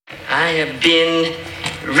I have been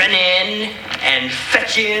running and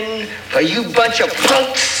fetching for you bunch of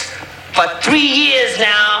punks for 3 years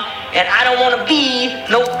now, and I don't want to be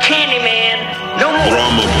no candy man no more.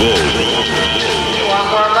 BhramaBull. You want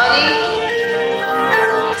more money?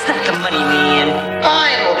 It's not the money, man.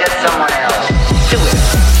 Fine, we'll get someone else. Do it.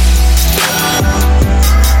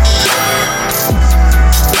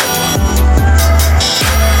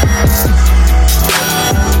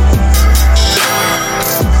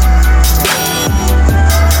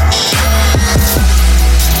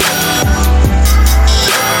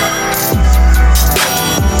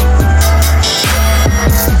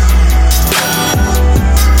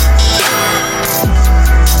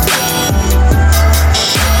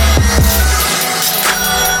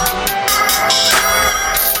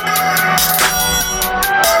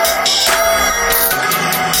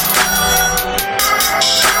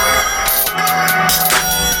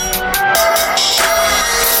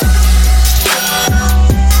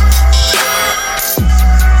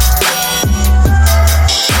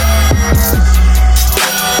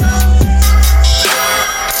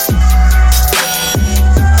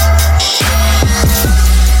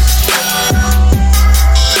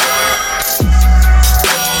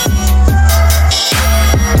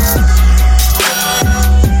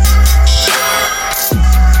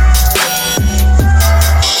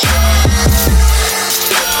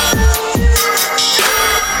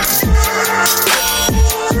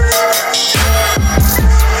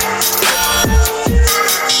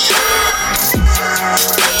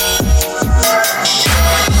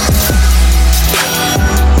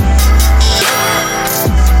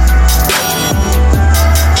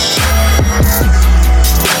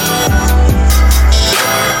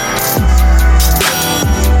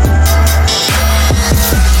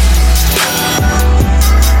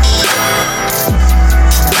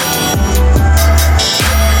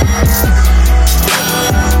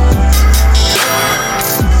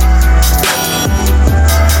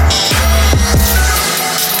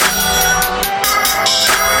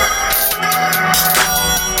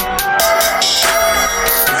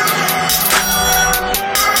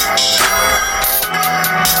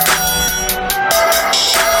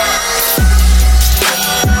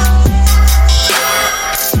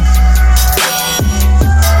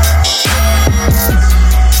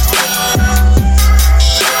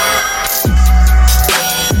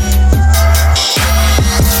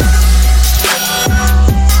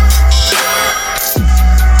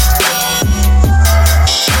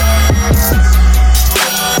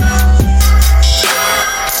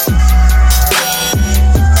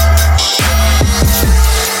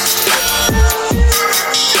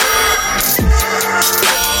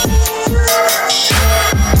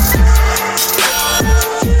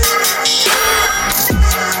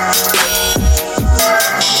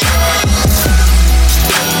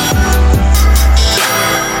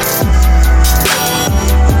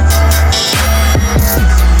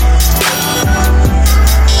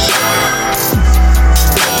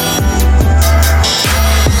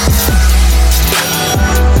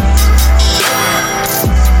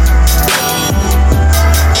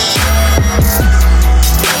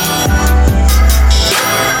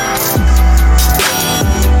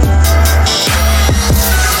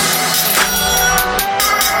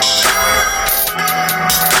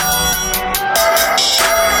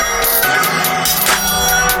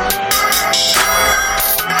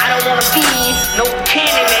 No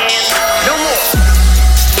candy man, no more.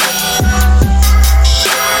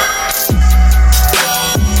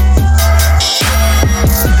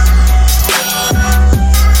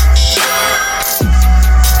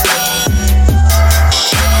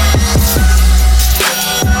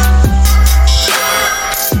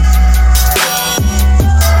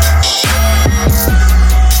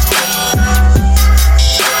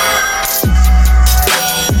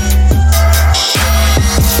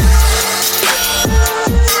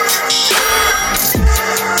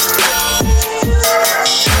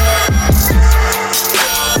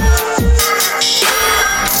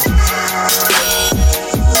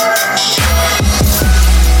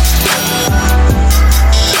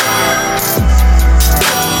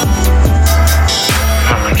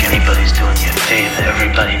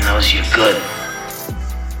 Everybody knows you're good.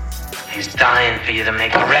 He's dying for you to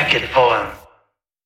make a record for him.